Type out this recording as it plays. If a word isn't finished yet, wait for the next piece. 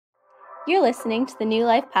You're listening to the New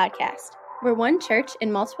Life Podcast. We're one church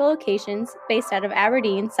in multiple locations based out of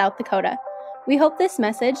Aberdeen, South Dakota. We hope this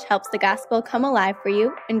message helps the gospel come alive for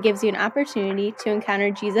you and gives you an opportunity to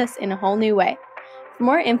encounter Jesus in a whole new way. For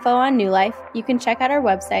more info on New Life, you can check out our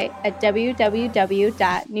website at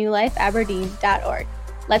www.newlifeaberdeen.org.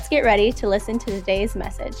 Let's get ready to listen to today's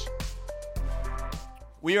message.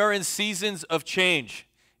 We are in seasons of change.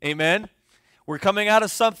 Amen? We're coming out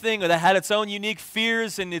of something that had its own unique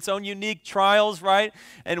fears and its own unique trials, right?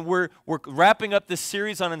 And we're wrapping up this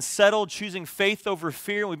series on Unsettled, choosing faith over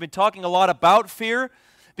fear. We've been talking a lot about fear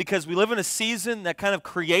because we live in a season that kind of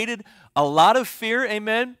created a lot of fear,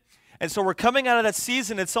 amen? And so we're coming out of that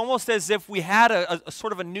season. It's almost as if we had a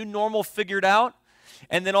sort of a new normal figured out,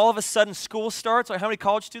 and then all of a sudden school starts. Like, how many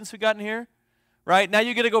college students we got in here? Right? Now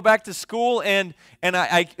you get to go back to school, and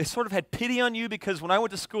I sort of had pity on you because when I went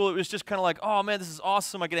to school, it was just kind of like, oh man, this is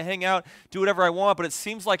awesome. I get to hang out, do whatever I want. But it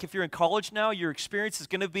seems like if you're in college now, your experience is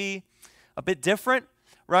going to be a bit different,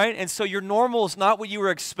 right? And so your normal is not what you were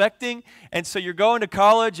expecting. And so you're going to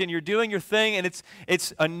college and you're doing your thing, and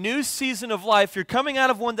it's a new season of life. You're coming out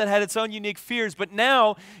of one that had its own unique fears, but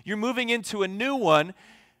now you're moving into a new one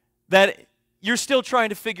that you're still trying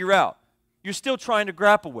to figure out. You're still trying to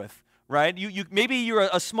grapple with. Right? Maybe you're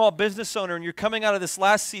a small business owner and you're coming out of this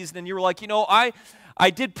last season and you were like, you know, I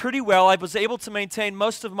did pretty well. I was able to maintain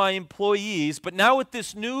most of my employees, but now with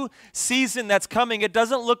this new season that's coming, it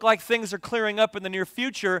doesn't look like things are clearing up in the near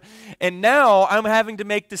future. And now I'm having to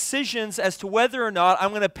make decisions as to whether or not I'm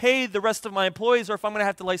going to pay the rest of my employees or if I'm going to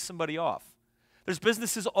have to lay somebody off. There's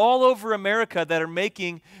businesses all over America that are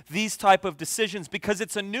making these type of decisions because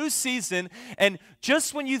it's a new season, and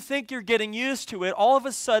just when you think you're getting used to it, all of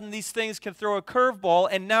a sudden these things can throw a curveball,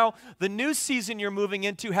 and now the new season you're moving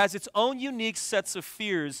into has its own unique sets of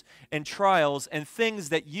fears and trials and things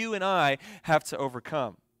that you and I have to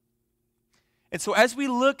overcome. And so as we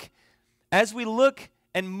look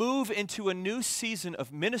and move into a new season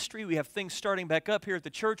of ministry. We have things starting back up here at the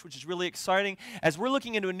church, which is really exciting. As we're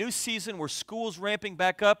looking into a new season where school's ramping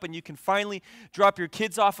back up and you can finally drop your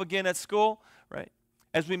kids off again at school, right?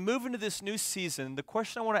 As we move into this new season, the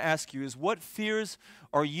question I want to ask you is, what fears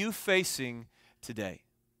are you facing today?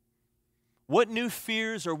 What new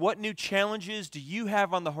fears or what new challenges do you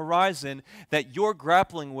have on the horizon that you're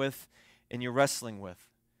grappling with and you're wrestling with?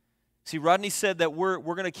 See, Rodney said that we're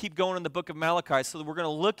going to keep going in the book of Malachi, so that we're going to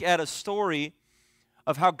look at a story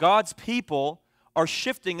of how God's people are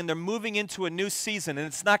shifting and they're moving into a new season, and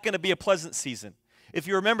it's not going to be a pleasant season. If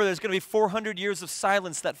you remember, there's going to be 400 years of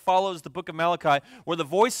silence that follows the book of Malachi, where the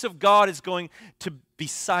voice of God is going to be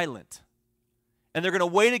silent. And they're going to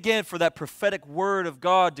wait again for that prophetic word of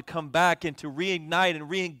God to come back and to reignite and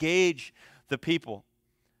reengage the people.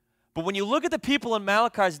 But when you look at the people in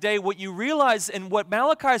Malachi's day, what you realize and what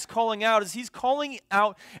Malachi is calling out is he's calling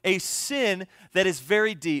out a sin that is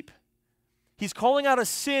very deep. He's calling out a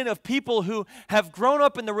sin of people who have grown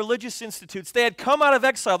up in the religious institutes. They had come out of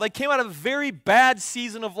exile. They came out of a very bad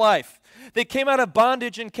season of life. They came out of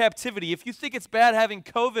bondage and captivity. If you think it's bad having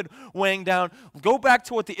COVID weighing down, go back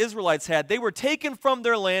to what the Israelites had. They were taken from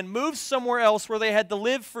their land, moved somewhere else where they had to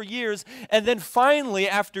live for years, and then finally,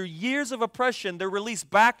 after years of oppression, they're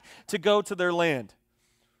released back to go to their land.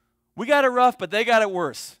 We got it rough, but they got it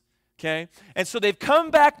worse. Okay? And so they've come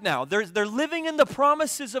back now. They're living in the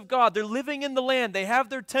promises of God. They're living in the land. They have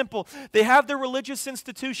their temple. They have their religious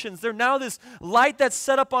institutions. They're now this light that's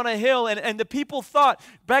set up on a hill. And the people thought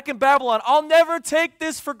back in Babylon, I'll never take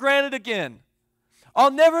this for granted again. I'll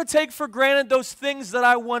never take for granted those things that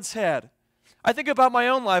I once had. I think about my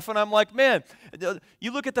own life and I'm like, man,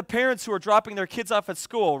 you look at the parents who are dropping their kids off at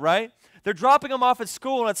school, right? They're dropping them off at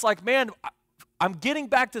school and it's like, man, I'm getting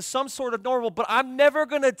back to some sort of normal, but I'm never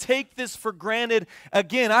going to take this for granted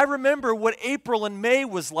again. I remember what April and May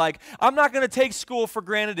was like. I'm not going to take school for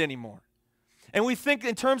granted anymore. And we think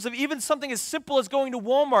in terms of even something as simple as going to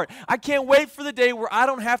Walmart. I can't wait for the day where I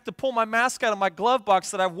don't have to pull my mask out of my glove box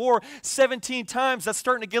that I wore 17 times. That's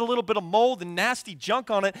starting to get a little bit of mold and nasty junk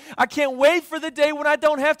on it. I can't wait for the day when I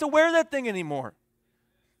don't have to wear that thing anymore.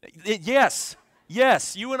 Yes,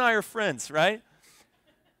 you and I are friends, right?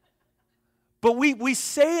 But we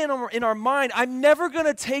say in our mind, I'm never going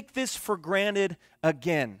to take this for granted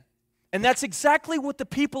again. And that's exactly what the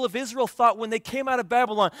people of Israel thought when they came out of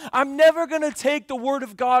Babylon. I'm never going to take the word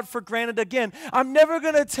of God for granted again. I'm never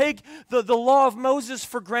going to take the law of Moses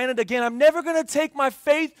for granted again. I'm never going to take my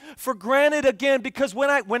faith for granted again, because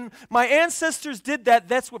when my ancestors did that,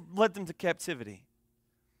 that's what led them to captivity.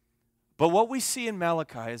 But what we see in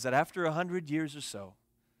Malachi is that after 100 years or so,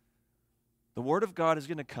 the word of God is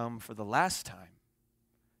going to come for the last time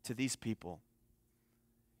to these people.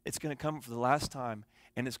 it's going to come for the last time,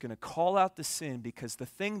 and it's going to call out the sin because the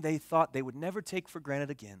thing they thought they would never take for granted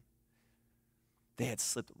again, they had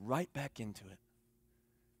slipped right back into it.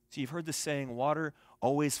 So you've heard the saying, water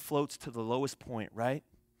always floats to the lowest point, right?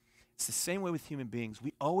 It's the same way with human beings.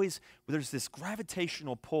 There's this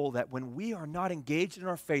gravitational pull that when we are not engaged in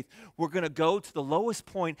our faith, we're going to go to the lowest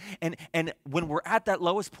point, and when we're at that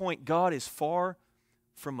lowest point, God is far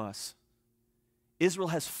from us. Israel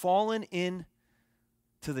has fallen into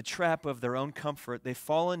the trap of their own comfort. They've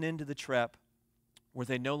fallen into the trap where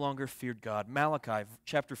they no longer feared God. Malachi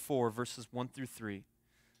chapter 4, verses 1 through 3.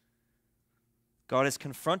 God is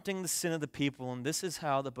confronting the sin of the people, and this is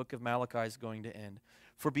how the book of Malachi is going to end.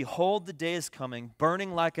 For behold, the day is coming,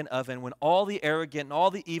 burning like an oven, when all the arrogant and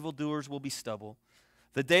all the evildoers will be stubble.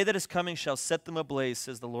 The day that is coming shall set them ablaze,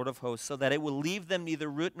 says the Lord of hosts, so that it will leave them neither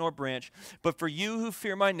root nor branch. But for you who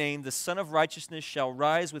fear my name, the Son of Righteousness shall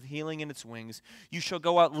rise with healing in its wings. You shall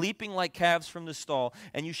go out leaping like calves from the stall,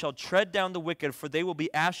 and you shall tread down the wicked, for they will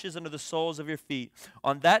be ashes under the soles of your feet.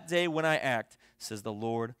 On that day when I act, says the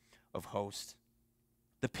Lord of hosts.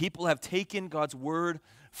 The people have taken God's word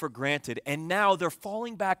for granted, and now they're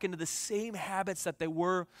falling back into the same habits that they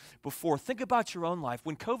were before. Think about your own life.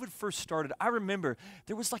 When COVID first started, I remember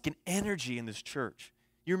there was like an energy in this church.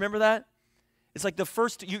 You remember that? It's like the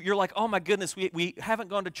first, you're like, oh my goodness, we haven't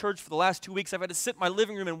gone to church for the last 2 weeks. I've had to sit in my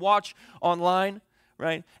living room and watch online.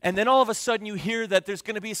 Right? And then all of a sudden you hear that there's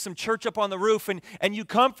going to be some church up on the roof, and you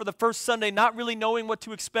come for the first Sunday not really knowing what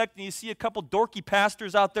to expect, and you see a couple dorky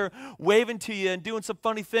pastors out there waving to you and doing some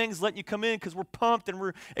funny things, letting you come in because we're pumped and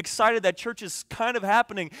we're excited that church is kind of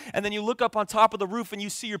happening. And then you look up on top of the roof and you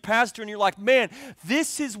see your pastor and you're like, man,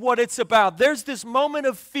 this is what it's about. There's this moment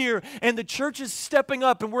of fear, and the church is stepping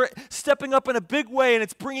up, and we're stepping up in a big way, and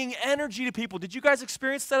it's bringing energy to people. Did you guys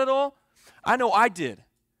experience that at all? I know I did.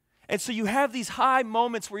 And so you have these high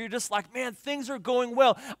moments where you're just like, man, things are going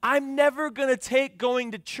well. I'm never going to take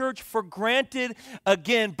going to church for granted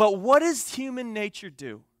again. But what does human nature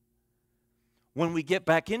do? When we get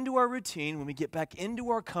back into our routine, when we get back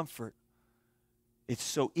into our comfort, it's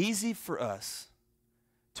so easy for us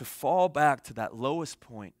to fall back to that lowest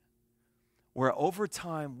point where over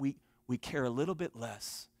time we care a little bit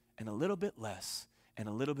less and a little bit less and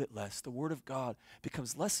a little bit less. The Word of God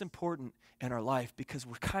becomes less important in our life because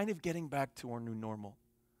we're kind of getting back to our new normal.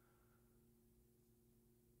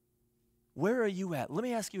 Where are you at? Let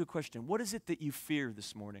me ask you a question. What is it that you fear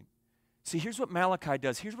this morning? See, here's what Malachi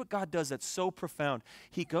does. Here's what God does that's so profound.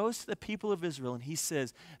 He goes to the people of Israel and he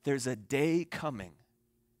says, there's a day coming.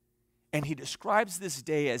 And he describes this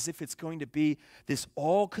day as if it's going to be this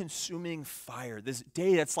all-consuming fire, this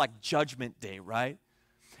day that's like Judgment Day, right?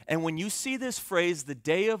 And when you see this phrase, the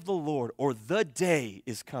day of the Lord, or the day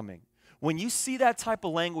is coming, when you see that type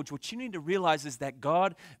of language, what you need to realize is that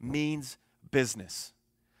God means business.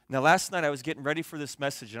 Now, last night I was getting ready for this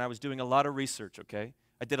message, and I was doing a lot of research, okay?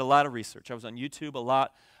 I did a lot of research. I was on YouTube a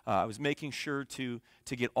lot. I was making sure to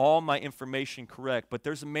get all my information correct. But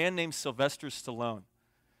there's a man named Sylvester Stallone.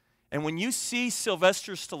 And when you see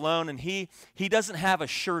Sylvester Stallone and he doesn't have a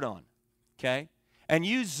shirt on, okay? And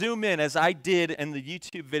you zoom in, as I did in the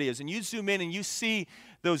YouTube videos, and you zoom in and you see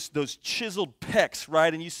those chiseled pecs,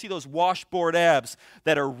 right? And you see those washboard abs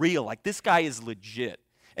that are real. Like, this guy is legit.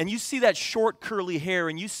 And you see that short curly hair,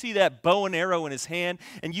 and you see that bow and arrow in his hand,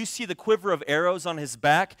 and you see the quiver of arrows on his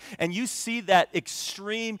back, and you see that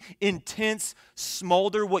extreme, intense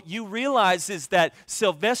smolder. What you realize is that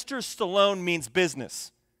Sylvester Stallone means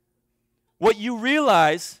business. What you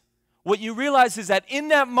realize is that in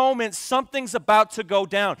that moment, something's about to go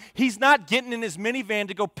down. He's not getting in his minivan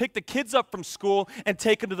to go pick the kids up from school and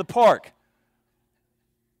take them to the park.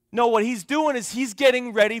 No, what he's doing is he's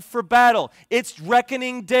getting ready for battle. It's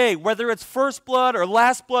reckoning day. Whether it's first blood or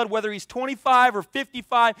last blood, whether he's 25 or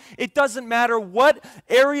 55, it doesn't matter what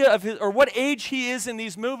area of his or what age he is in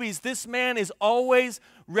these movies. This man is always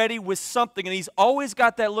ready with something, and he's always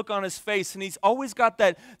got that look on his face, and he's always got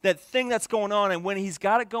that thing that's going on. And when he's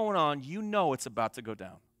got it going on, you know it's about to go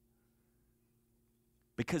down.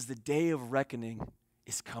 Because the day of reckoning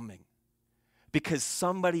is coming. Because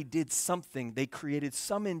somebody did something, they created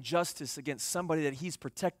some injustice against somebody that he's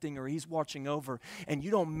protecting or he's watching over, and you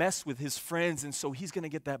don't mess with his friends, and so he's going to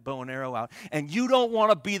get that bow and arrow out. And you don't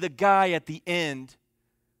want to be the guy at the end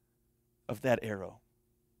of that arrow,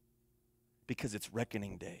 because it's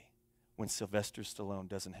reckoning day when Sylvester Stallone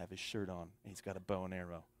doesn't have his shirt on and he's got a bow and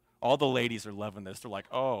arrow. All the ladies are loving this. They're like,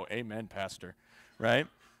 oh, amen, Pastor, right?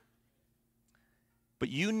 But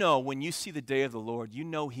you know, when you see the day of the Lord, you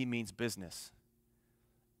know he means business.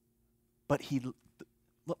 But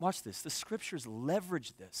watch this, the scriptures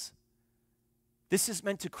leverage this This is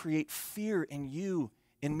meant to create fear in you,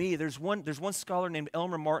 in me. There's one scholar named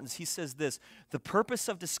Elmer Martins. He says this: the purpose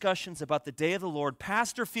of discussions about the day of the Lord,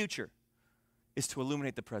 past or future, is to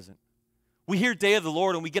illuminate the present. We hear day of the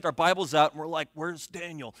Lord and we get our Bibles out and we're like, where's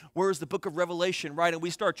Daniel? Where's the book of Revelation, right? And we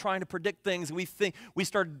start trying to predict things, and we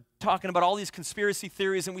start talking about all these conspiracy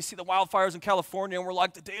theories, and we see the wildfires in California and we're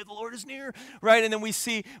like, the day of the Lord is near, right? And then we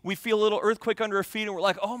feel a little earthquake under our feet and we're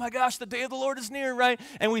like, oh my gosh, the day of the Lord is near, right?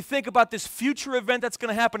 And we think about this future event that's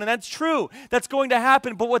going to happen, and that's true. That's going to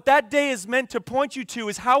happen. But what that day is meant to point you to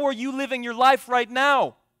is, how are you living your life right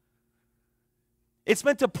now? It's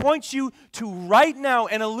meant to point you to right now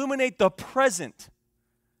and illuminate the present,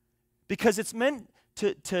 because it's meant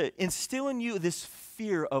to instill in you this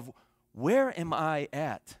fear of, where am I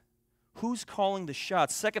at? Who's calling the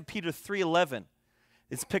shots? 2 Peter 3:11,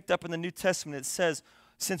 it's picked up in the New Testament. It says,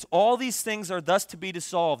 since all these things are thus to be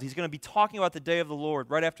dissolved, he's going to be talking about the day of the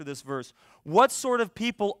Lord right after this verse. What sort of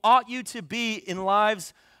people ought you to be in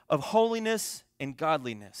lives of holiness and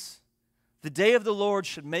godliness? The day of the Lord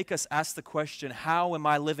should make us ask the question, how am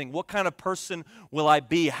I living? What kind of person will I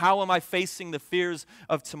be? How am I facing the fears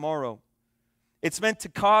of tomorrow? It's meant to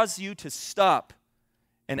cause you to stop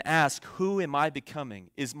and ask, who am I becoming?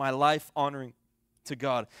 Is my life honoring to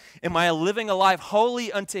God? Am I living a life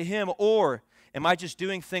holy unto Him, or am I just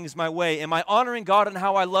doing things my way? Am I honoring God in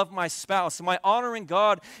how I love my spouse? Am I honoring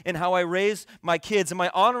God in how I raise my kids? Am I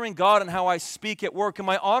honoring God in how I speak at work? Am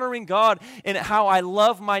I honoring God in how I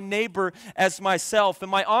love my neighbor as myself?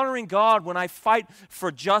 Am I honoring God when I fight for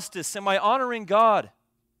justice? Am I honoring God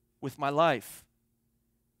with my life?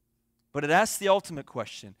 But it asks the ultimate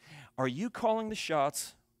question: are you calling the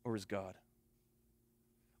shots, or is God?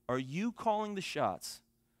 Are you calling the shots,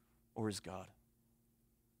 or is God?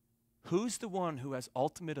 Who's the one who has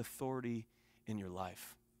ultimate authority in your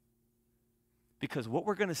life? Because what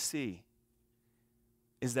we're going to see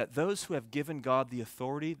is that those who have given God the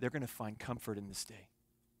authority, they're going to find comfort in this day.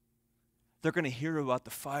 They're going to hear about the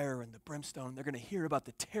fire and the brimstone. They're going to hear about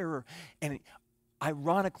the terror. And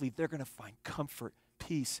ironically, they're going to find comfort,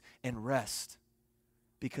 peace, and rest,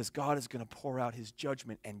 because God is going to pour out His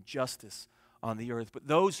judgment and justice on the earth. But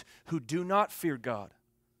those who do not fear God,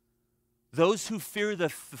 those who fear the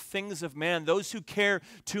things of man, those who care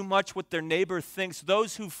too much what their neighbor thinks,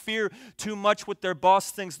 those who fear too much what their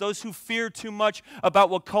boss thinks, those who fear too much about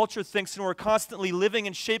what culture thinks, and who are constantly living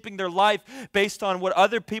and shaping their life based on what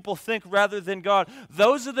other people think rather than God,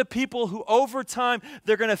 those are the people who over time,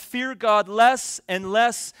 they're going to fear God less and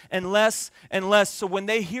less and less and less. So when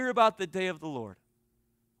they hear about the day of the Lord,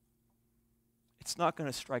 it's not going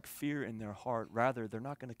to strike fear in their heart. Rather, they're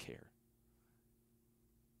not going to care.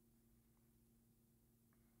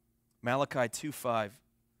 Malachi 2:5,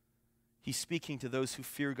 he's speaking to those who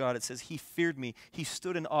fear God. It says, He feared me. He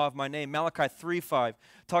stood in awe of my name. Malachi 3:5,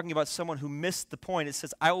 talking about someone who missed the point. It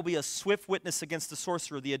says, I will be a swift witness against the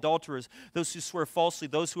sorcerer, the adulterers, those who swear falsely,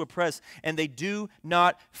 those who oppress, and they do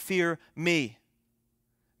not fear me.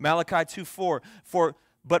 Malachi 2:4,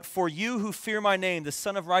 but for you who fear my name, the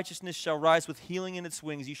Son of Righteousness shall rise with healing in its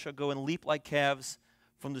wings. You shall go and leap like calves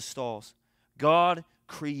from the stalls. God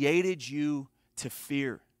created you to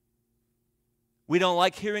fear. We don't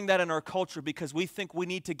like hearing that in our culture, because we think we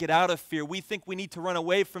need to get out of fear. We think we need to run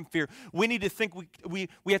away from fear. We need to think we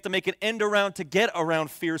have to make an end around to get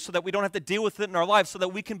around fear, so that we don't have to deal with it in our life, so that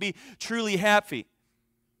we can be truly happy.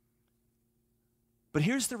 But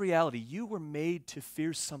here's the reality. You were made to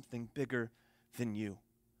fear something bigger than you.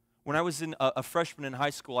 When I was a freshman in high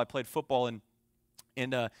school, I played football,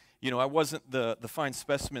 and I wasn't the fine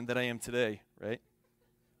specimen that I am today, right?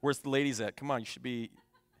 Where's the ladies at? Come on, you should be...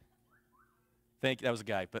 Thank you. That was a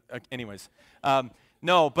guy. But anyways,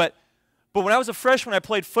 no. But when I was a freshman, I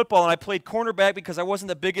played football, and I played cornerback because I wasn't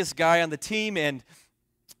the biggest guy on the team, and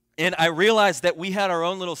I realized that we had our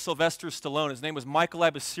own little Sylvester Stallone. His name was Michael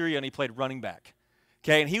Abasseria, and he played running back.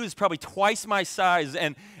 Okay, and he was probably twice my size,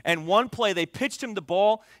 and one play, they pitched him the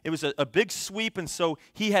ball. It was a big sweep, and so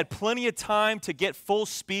he had plenty of time to get full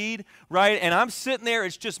speed, right? And I'm sitting there,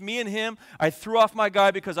 it's just me and him. I threw off my guy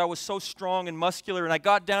because I was so strong and muscular, and I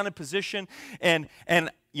got down in position, and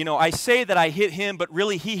I say that I hit him, but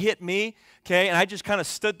really he hit me, okay? And I just kind of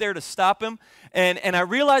stood there to stop him, and I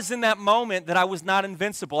realized in that moment that I was not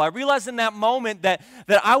invincible. I realized in that moment that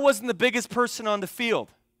I wasn't the biggest person on the field.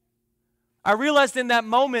 I realized in that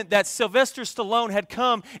moment that Sylvester Stallone had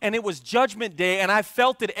come, and it was Judgment Day, and I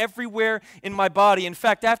felt it everywhere in my body. In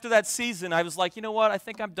fact, after that season, I was like, you know what? I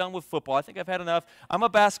think I'm done with football. I think I've had enough. I'm a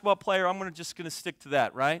basketball player. I'm just going to stick to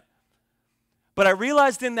that, right? But I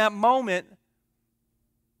realized in that moment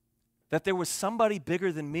that there was somebody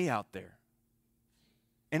bigger than me out there,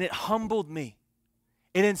 and it humbled me.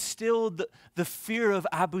 It instilled the fear of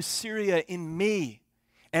Abu Syria in me.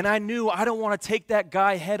 And I knew I don't want to take that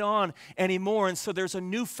guy head on anymore. And so there's a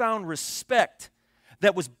newfound respect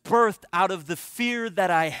that was birthed out of the fear that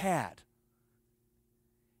I had.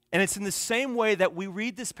 And it's in the same way that we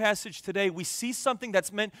read this passage today. We see something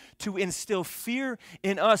that's meant to instill fear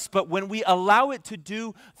in us, but when we allow it to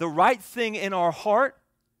do the right thing in our heart,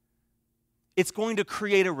 it's going to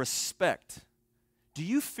create a respect. Do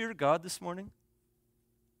you fear God this morning?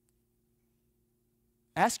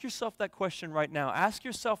 Ask yourself that question right now. Ask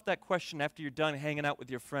yourself that question after you're done hanging out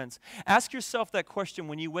with your friends. Ask yourself that question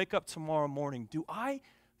when you wake up tomorrow morning. Do I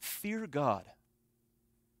fear God?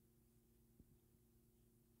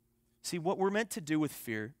 See, what we're meant to do with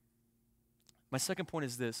fear, my second point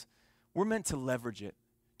is this. We're meant to leverage it.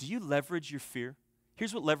 Do you leverage your fear?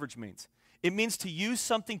 Here's what leverage means. It means to use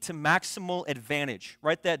something to maximal advantage.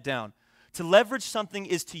 Write that down. To leverage something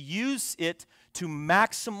is to use it to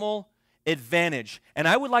maximal advantage. And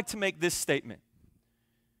I would like to make this statement.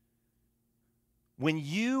 When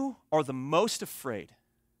you are the most afraid,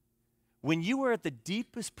 when you are at the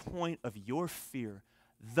deepest point of your fear,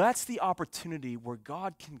 that's the opportunity where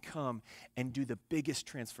God can come and do the biggest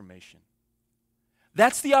transformation.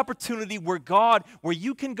 That's the opportunity where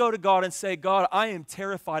you can go to God and say, God, I am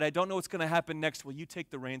terrified. I don't know what's going to happen next. Will you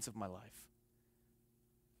take the reins of my life?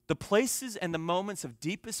 The places and the moments of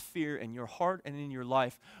deepest fear in your heart and in your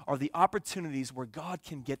life are the opportunities where God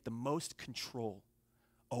can get the most control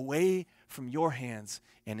away from your hands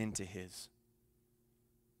and into His.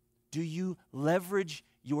 Do you leverage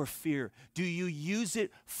your fear? Do you use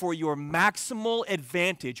it for your maximal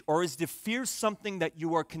advantage, or is the fear something that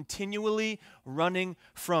you are continually running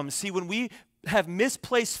from? See, when we have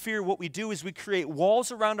misplaced fear, what we do is we create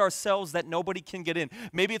walls around ourselves that nobody can get in.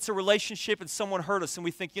 Maybe it's a relationship and someone hurt us and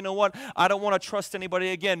we think, you know what, I don't want to trust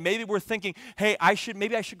anybody again. Maybe we're thinking, hey,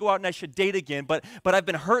 maybe I should go out and I should date again, but I've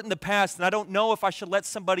been hurt in the past and I don't know if I should let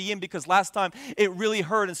somebody in because last time it really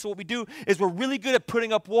hurt. And so what we do is we're really good at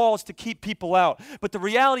putting up walls to keep people out. But the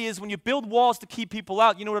reality is when you build walls to keep people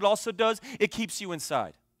out, you know what it also does? It keeps you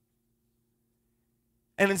inside.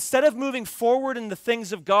 And instead of moving forward in the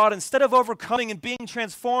things of God, instead of overcoming and being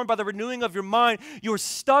transformed by the renewing of your mind, you're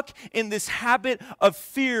stuck in this habit of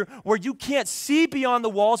fear where you can't see beyond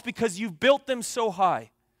the walls because you've built them so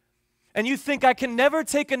high. And you think, I can never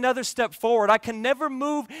take another step forward. I can never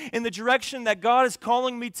move in the direction that God is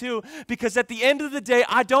calling me to because at the end of the day,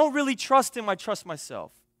 I don't really trust Him. I trust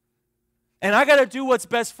myself. And I got to do what's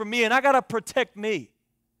best for me, and I got to protect me.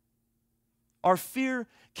 Our fear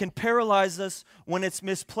can paralyze us when it's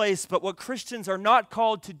misplaced, but what Christians are not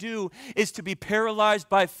called to do is to be paralyzed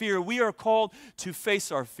by fear. We are called to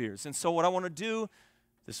face our fears. And so what I want to do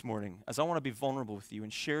this morning is I want to be vulnerable with you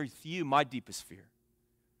and share with you my deepest fear.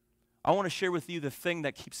 I want to share with you the thing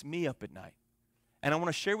that keeps me up at night. And I want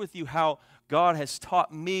to share with you how God has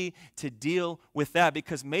taught me to deal with that,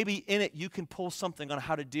 because maybe in it you can pull something on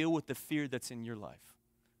how to deal with the fear that's in your life.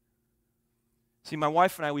 See, my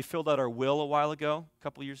wife and I, we filled out our will a while ago, a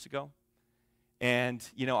couple of years ago. And,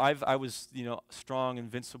 I was, strong,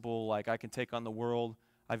 invincible, like I can take on the world.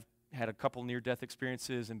 I've had a couple near-death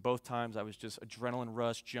experiences, and both times I was just adrenaline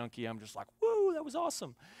rush junkie. I'm just like, woo, that was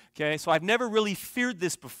awesome. Okay, so I've never really feared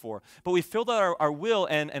this before. But we filled out our will,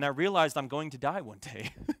 and I realized I'm going to die one day.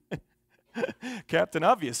 Captain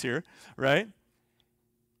Obvious here, right?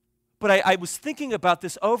 But I was thinking about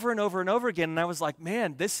this over and over and over again, and I was like,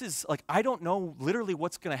 man, this is like, I don't know literally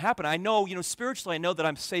what's going to happen. I know, spiritually, I know that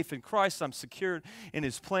I'm safe in Christ. I'm secured in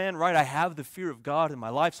His plan, right? I have the fear of God in my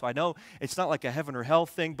life, so I know it's not like a heaven or hell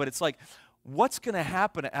thing, but it's like, what's going to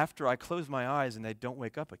happen after I close my eyes and I don't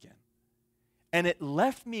wake up again? And it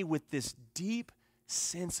left me with this deep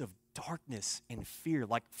sense of darkness and fear.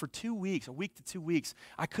 Like for 2 weeks, a week to 2 weeks,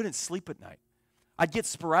 I couldn't sleep at night. I'd get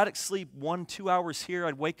sporadic sleep, 1-2 hours here.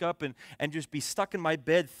 I'd wake up and just be stuck in my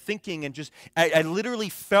bed thinking and I literally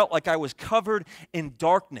felt like I was covered in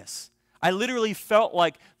darkness. I literally felt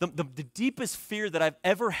like the deepest fear that I've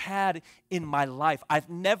ever had in my life. I've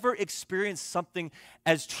never experienced something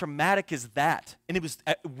as traumatic as that. And it was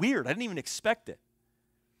weird. I didn't even expect it.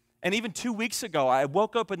 And even 2 weeks ago, I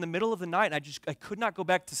woke up in the middle of the night and I could not go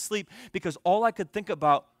back to sleep because all I could think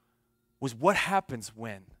about was what happens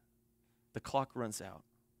when the clock runs out.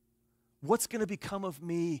 What's going to become of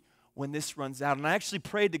me when this runs out? And I actually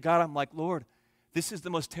prayed to God. I'm like, Lord, this is the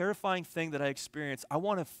most terrifying thing that I experience. I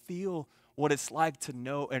want to feel what it's like to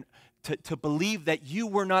know and to believe that you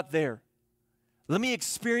were not there. Let me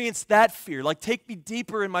experience that fear. Like, take me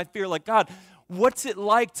deeper in my fear. Like, God, what's it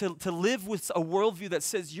like to live with a worldview that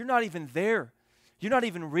says you're not even there? You're not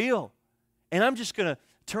even real. And I'm just going to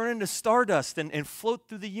turn into stardust and float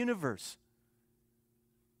through the universe.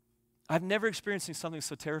 I've never experienced something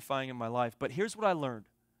so terrifying in my life, but here's what I learned.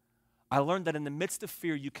 I learned that in the midst of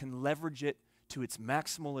fear, you can leverage it to its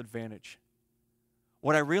maximal advantage.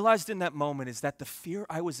 What I realized in that moment is that the fear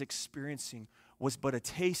I was experiencing was but a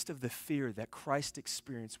taste of the fear that Christ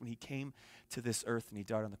experienced when he came to this earth and he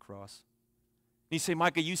died on the cross. And you say,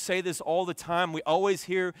 Micah, you say this all the time. We always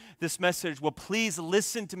hear this message. Well, please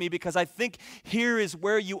listen to me, because I think here is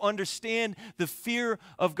where you understand the fear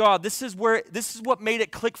of God. This is what made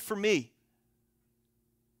it click for me.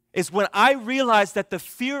 Is when I realized that the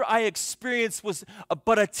fear I experienced was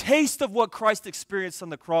but a taste of what Christ experienced on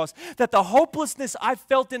the cross. That the hopelessness I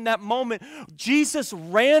felt in that moment, Jesus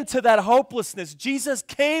ran to that hopelessness. Jesus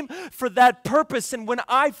came for that purpose. And when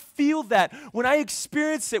I feel that, when I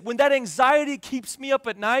experience it, when that anxiety keeps me up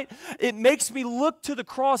at night, it makes me look to the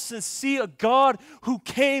cross and see a God who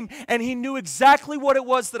came and he knew exactly what it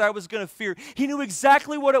was that I was going to fear. He knew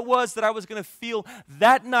exactly what it was that I was going to feel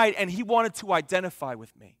that night, and he wanted to identify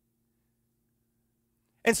with me.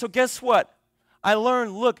 And so guess what? I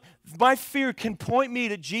learned, look, my fear can point me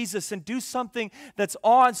to Jesus and do something that's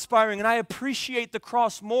awe-inspiring. And I appreciate the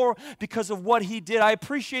cross more because of what he did. I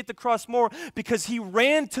appreciate the cross more because he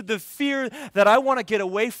ran to the fear that I want to get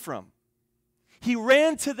away from. He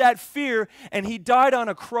ran to that fear and he died on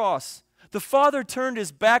a cross. The Father turned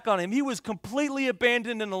his back on him. He was completely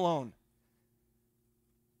abandoned and alone.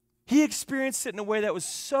 He experienced it in a way that was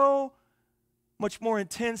so much more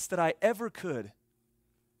intense than I ever could.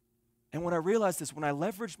 And what I realized is when I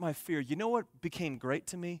leveraged my fear, you know what became great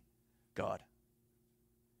to me? God.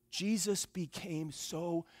 Jesus became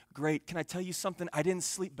so great. Can I tell you something? I didn't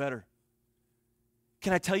sleep better.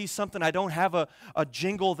 Can I tell you something? I don't have a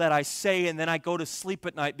jingle that I say and then I go to sleep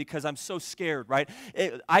at night because I'm so scared, right?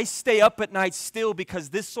 I stay up at night still because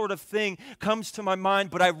this sort of thing comes to my mind,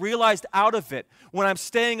 but I realized out of it, when I'm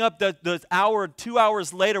staying up the hour, 2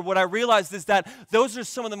 hours later, what I realized is that those are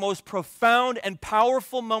some of the most profound and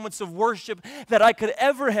powerful moments of worship that I could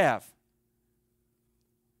ever have.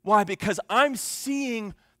 Why? Because I'm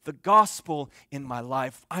seeing the gospel in my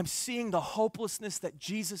life. I'm seeing the hopelessness that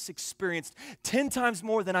Jesus experienced 10 times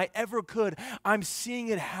more than I ever could. I'm seeing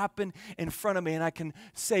it happen in front of me, and I can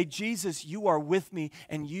say, Jesus, you are with me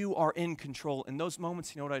and you are in control. In those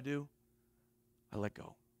moments, you know what I do? I let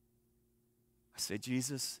go. I say,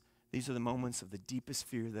 Jesus, these are the moments of the deepest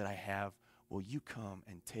fear that I have. Will you come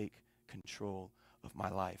and take control of my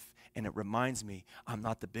life? And it reminds me, I'm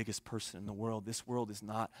not the biggest person in the world. This world is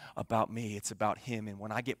not about me. It's about him. And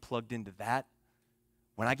when I get plugged into that,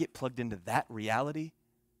 reality,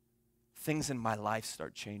 things in my life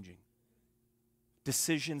start changing.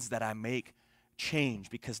 Decisions that I make change,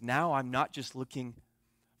 because now I'm not just looking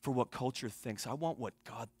for what culture thinks. I want what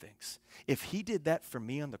God thinks. If he did that for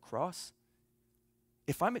me on the cross,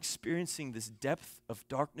 if I'm experiencing this depth of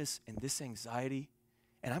darkness and this anxiety,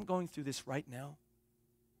 and I'm going through this right now,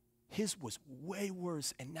 his was way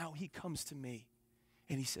worse, and now he comes to me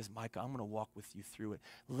and he says, Micah, I'm going to walk with you through it.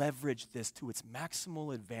 Leverage this to its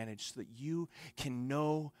maximal advantage so that you can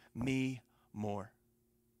know me more.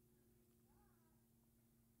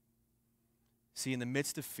 See, in the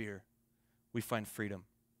midst of fear, we find freedom.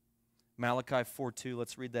 Malachi 4:2,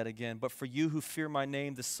 let's read that again. But for you who fear my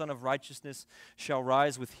name, the Son of Righteousness shall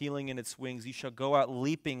rise with healing in its wings. He shall go out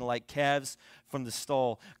leaping like calves from the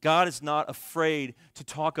stall. God is not afraid to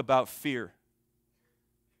talk about fear.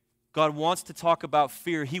 God wants to talk about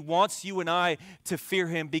fear. He wants you and I to fear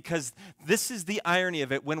him, because this is the irony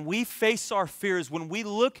of it. When we face our fears, when we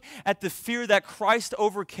look at the fear that Christ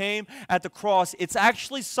overcame at the cross, it's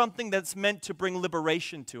actually something that's meant to bring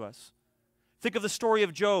liberation to us. Think of the story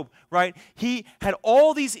of Job, right? He had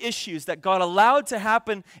all these issues that God allowed to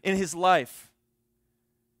happen in his life.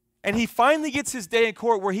 And he finally gets his day in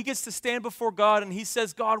court where he gets to stand before God and he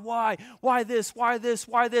says, God, why? Why this? Why this?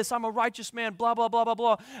 Why this? I'm a righteous man, blah, blah, blah, blah,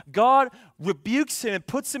 blah. God rebukes him and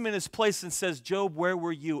puts him in his place and says, Job, where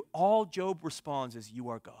were you? All Job responds is, you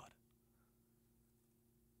are God.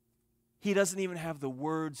 He doesn't even have the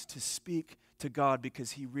words to speak to God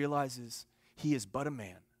because he realizes he is but a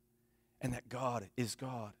man, and that God is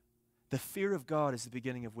God. The fear of God is the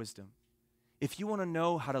beginning of wisdom. If you want to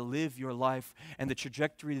know how to live your life and the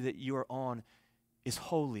trajectory that you are on is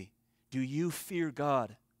holy, do you fear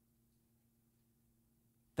God?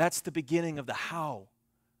 That's the beginning of the how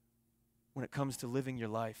when it comes to living your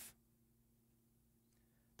life.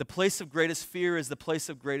 The place of greatest fear is the place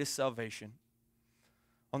of greatest salvation.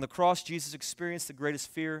 On the cross, Jesus experienced the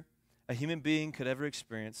greatest fear a human being could ever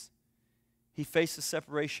experience. He faced the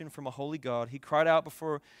separation from a holy God. He cried out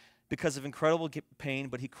before because of incredible pain,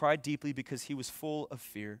 but he cried deeply because he was full of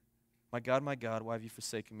fear. My God, why have you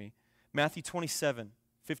forsaken me? Matthew 27,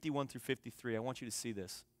 51 through 53. I want you to see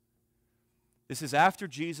this. This is after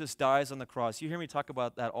Jesus dies on the cross. You hear me talk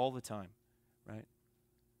about that all the time, right?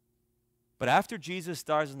 But after Jesus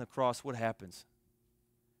dies on the cross, what happens?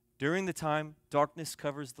 During the time, darkness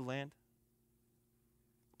covers the land.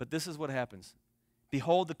 But this is what happens.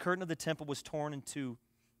 Behold, the curtain of the temple was torn in two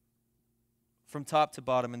from top to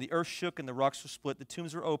bottom, and the earth shook and the rocks were split. The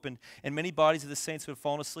tombs were opened, and many bodies of the saints who had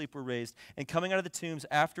fallen asleep were raised. And coming out of the tombs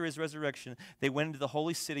after his resurrection, they went into the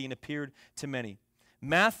holy city and appeared to many.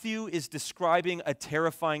 Matthew is describing a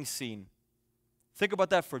terrifying scene. Think about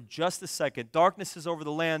that for just a second. Darkness is over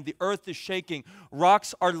the land. The earth is shaking.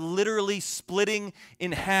 Rocks are literally splitting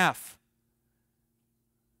in half.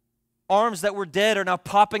 Arms that were dead are now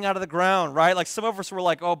popping out of the ground, right? Like some of us were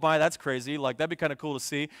like, oh my, that's crazy. Like that'd be kind of cool to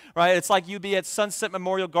see, right? It's like you'd be at Sunset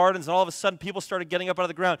Memorial Gardens and all of a sudden people started getting up out of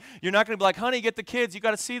the ground. You're not going to be like, honey, get the kids. You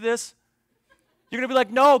got to see this. You're going to be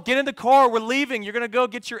like, no, get in the car. We're leaving. You're going to go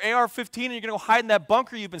get your AR-15 and you're going to go hide in that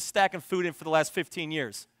bunker you've been stacking food in for the last 15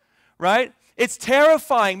 years, right? It's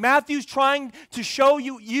terrifying. Matthew's trying to show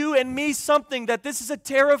you and me something, that this is a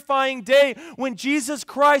terrifying day when Jesus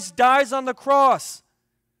Christ dies on the cross.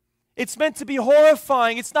 It's meant to be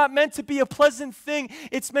horrifying. It's not meant to be a pleasant thing.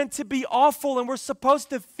 It's meant to be awful, and we're supposed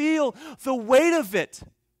to feel the weight of it.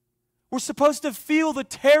 We're supposed to feel the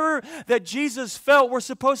terror that Jesus felt. We're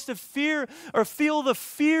supposed to feel the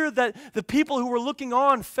fear that the people who were looking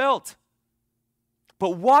on felt.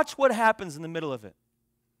 But watch what happens in the middle of it.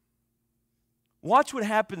 Watch what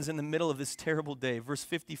happens in the middle of this terrible day. Verse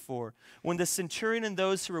 54. When the centurion and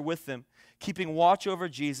those who were with him, keeping watch over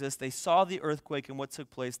Jesus, they saw the earthquake and what took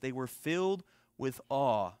place. They were filled with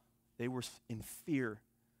awe. They were in fear.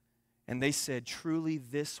 And they said, truly,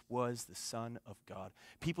 this was the Son of God.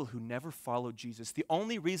 People who never followed Jesus. The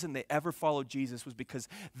only reason they ever followed Jesus was because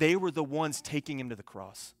they were the ones taking him to the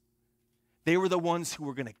cross. They were the ones who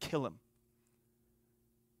were going to kill him.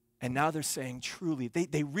 And now they're saying, truly,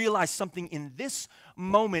 they realize something in this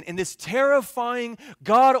moment, in this terrifying,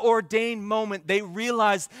 God-ordained moment. They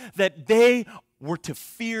realized that they were to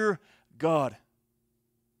fear God.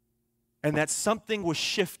 And that something was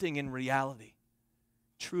shifting in reality.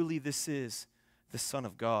 Truly, this is the Son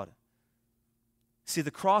of God. See,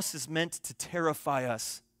 the cross is meant to terrify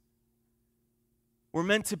us. We're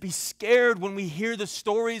meant to be scared when we hear the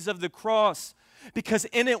stories of the cross, because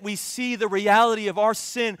in it we see the reality of our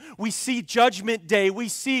sin. We see Judgment Day. We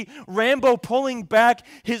see Rambo pulling back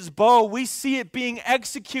his bow. We see it being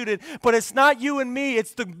executed. But it's not you and me.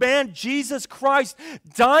 It's the man Jesus Christ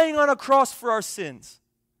dying on a cross for our sins.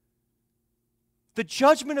 The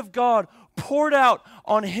judgment of God poured out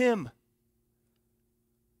on him.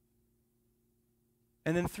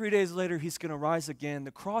 And then 3 days later, he's going to rise again.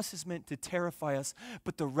 The cross is meant to terrify us,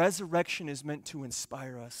 but the resurrection is meant to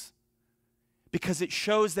inspire us. Because it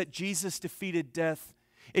shows that Jesus defeated death.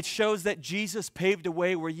 It shows that Jesus paved a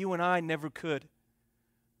way where you and I never could.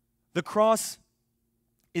 The cross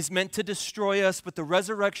is meant to destroy us, but the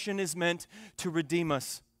resurrection is meant to redeem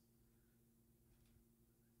us.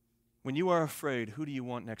 When you are afraid, who do you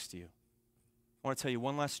want next to you? I want to tell you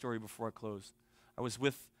one last story before I close. I was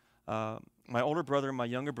with my older brother and my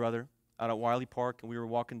younger brother out at Wiley Park, and we were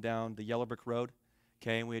walking down the Yellow Brick Road,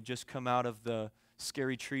 okay, and we had just come out of the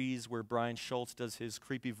scary trees where Brian Schultz does his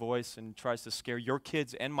creepy voice and tries to scare your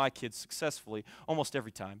kids and my kids successfully almost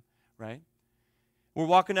every time, right? We're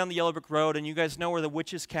walking down the Yellow Brick Road, and you guys know where the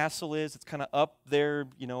witch's castle is. It's kind of up there,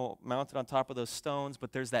 you know, mounted on top of those stones,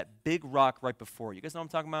 but there's that big rock right before. You guys know what I'm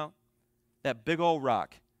talking about? That big old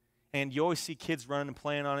rock. And you always see kids running and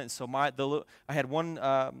playing on it. And so I had one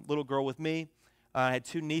little girl with me. I had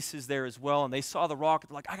two nieces there as well, and they saw the rock.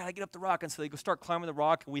 They're like, I got to get up the rock. And so they go start climbing the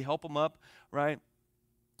rock, and we help them up, right?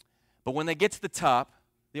 But when they get to the top,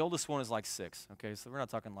 the oldest one is like 6, okay? So we're not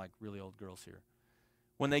talking like really old girls here.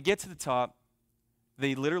 When they get to the top,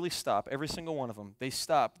 they literally stop, every single one of them. They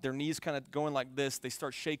stop, their knees kind of going like this. They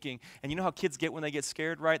start shaking. And you know how kids get when they get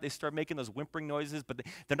scared, right? They start making those whimpering noises, but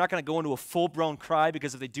they're not going to go into a full-blown cry,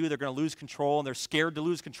 because if they do, they're going to lose control, and they're scared to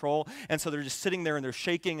lose control. And so they're just sitting there, and they're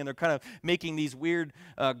shaking, and they're kind of making these weird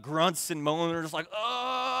grunts and moans. They're just like,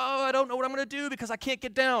 oh, I don't know what I'm going to do because I can't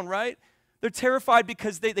get down, right? They're terrified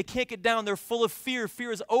because they can't get down. They're full of fear. Fear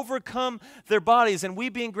has overcome their bodies. And we,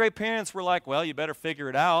 being great parents, we're like, well, you better figure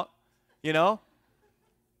it out, you know?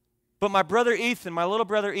 But my little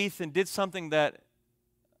brother Ethan, did something that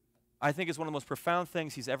I think is one of the most profound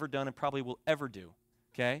things he's ever done and probably will ever do,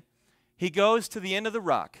 okay? He goes to the end of the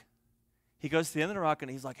rock. He goes to the end of the rock, and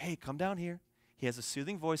he's like, hey, come down here. He has a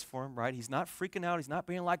soothing voice for him, right? He's not freaking out. He's not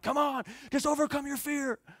being like, come on, just overcome your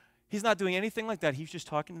fear. He's not doing anything like that. He's just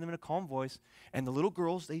talking to them in a calm voice. And the little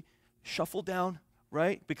girls, they shuffle down,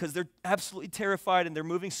 right? Because they're absolutely terrified and they're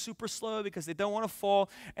moving super slow because they don't want to fall.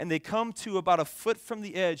 And they come to about a foot from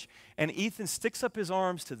the edge. And Ethan sticks up his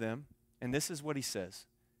arms to them. And this is what he says.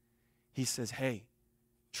 He says, hey,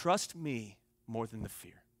 trust me more than the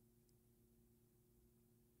fear.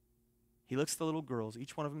 He looks the little girls,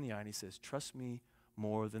 each one of them in the eye, and he says, trust me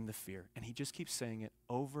more than the fear. And he just keeps saying it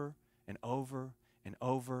over and over and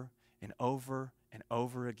over and over and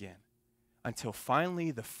over again until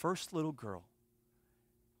finally the first little girl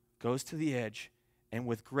goes to the edge and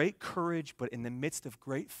with great courage, but in the midst of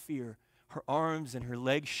great fear, her arms and her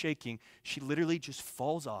legs shaking, she literally just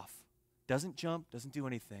falls off, doesn't jump, doesn't do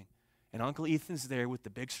anything. And Uncle Ethan's there with the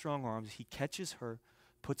big strong arms. He catches her,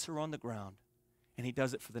 puts her on the ground, and he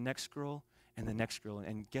does it for the next girl and the next girl.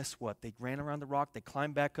 And guess what? They ran around the rock, they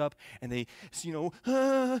climbed back up, and they,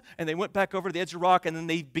 and they went back over to the edge of the rock, and then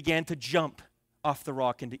they began to jump off the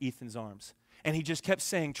rock into Ethan's arms. And he just kept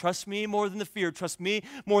saying, trust me more than the fear, trust me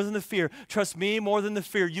more than the fear, trust me more than the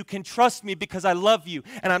fear. You can trust me because I love you,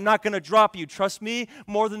 and I'm not going to drop you. Trust me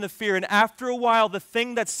more than the fear. And after a while, the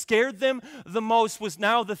thing that scared them the most was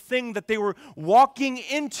now the thing that they were walking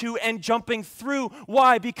into and jumping through.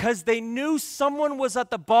 Why? Because they knew someone was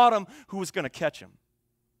at the bottom who was going to catch them.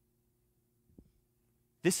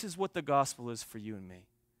 This is what the gospel is for you and me.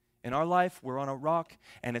 In our life, we're on a rock,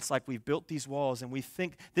 and it's like we've built these walls, and we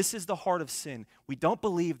think this is the heart of sin. We don't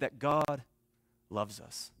believe that God loves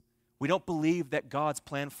us. We don't believe that God's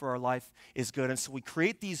plan for our life is good. And so we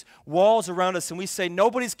create these walls around us and we say,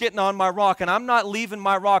 nobody's getting on my rock and I'm not leaving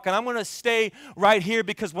my rock and I'm going to stay right here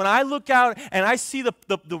because when I look out and I see the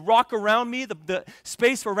rock around me, the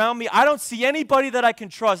space around me, I don't see anybody that I can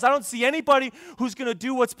trust. I don't see anybody who's going to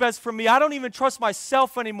do what's best for me. I don't even trust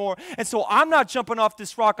myself anymore. And so I'm not jumping off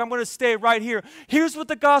this rock. I'm going to stay right here. Here's what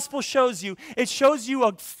the gospel shows you. It shows you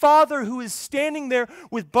a father who is standing there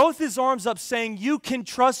with both his arms up saying, you can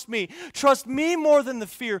trust me. Trust me more than the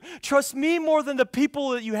fear. Trust me more than the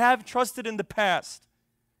people that you have trusted in the past.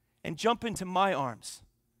 And jump into my arms.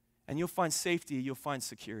 And you'll find safety. You'll find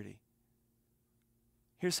security.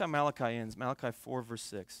 Here's how Malachi ends. Malachi 4, verse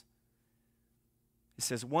 6. It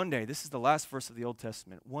says, one day, this is the last verse of the Old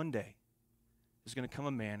Testament. One day, there's going to come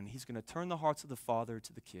a man, and he's going to turn the hearts of the father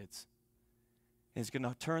to the kids. And he's going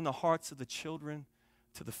to turn the hearts of the children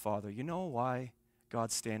to the father. You know why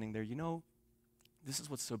God's standing there? You know, this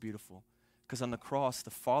is what's so beautiful. Because on the cross,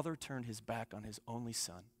 the Father turned his back on his only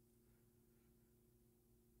Son.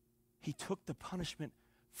 He took the punishment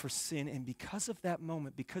for sin, and because of that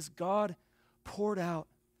moment, because God poured out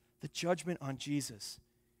the judgment on Jesus,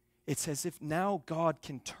 it's as if now God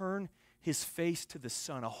can turn his face to the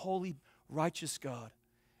Son, a holy, righteous God,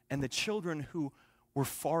 and the children who were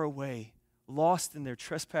far away, lost in their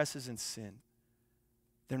trespasses and sin,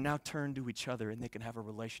 they're now turned to each other and they can have a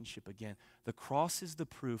relationship again. The cross is the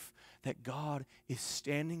proof that God is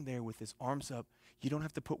standing there with his arms up. You don't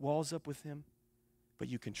have to put walls up with him, but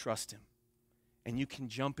you can trust him. And you can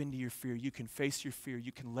jump into your fear. You can face your fear.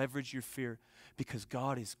 You can leverage your fear because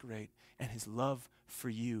God is great and his love for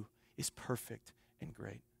you is perfect and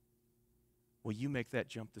great. Will you make that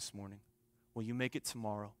jump this morning? Will you make it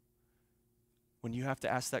tomorrow? When you have to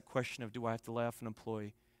ask that question of, do I have to lay off an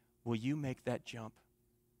employee? Will you make that jump?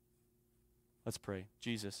 Let's pray.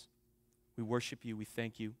 Jesus, we worship you. We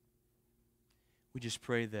thank you. We just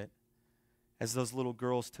pray that as those little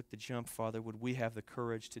girls took the jump, Father, would we have the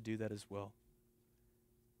courage to do that as well?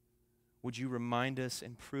 Would you remind us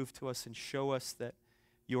and prove to us and show us that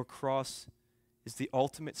your cross is the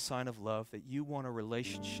ultimate sign of love, that you want a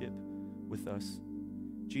relationship with us?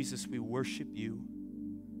 Jesus, we worship you.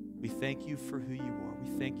 We thank you for who you are. We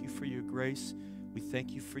thank you for your grace. We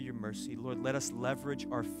thank you for your mercy. Lord, let us leverage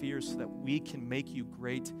our fears so that we can make you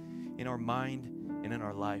great in our mind and in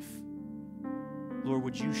our life. Lord,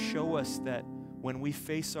 would you show us that when we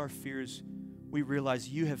face our fears, we realize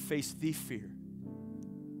you have faced the fear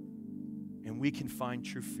and we can find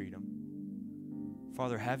true freedom.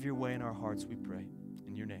 Father, have your way in our hearts, we pray.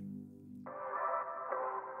 In your name.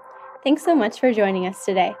 Thanks so much for joining us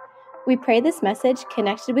today. We pray this message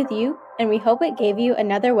connected with you, and we hope it gave you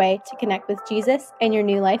another way to connect with Jesus and your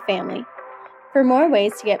New Life family. For more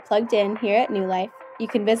ways to get plugged in here at New Life, you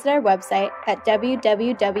can visit our website at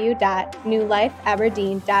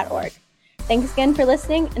www.newlifeaberdeen.org. Thanks again for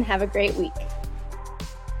listening, and have a great week.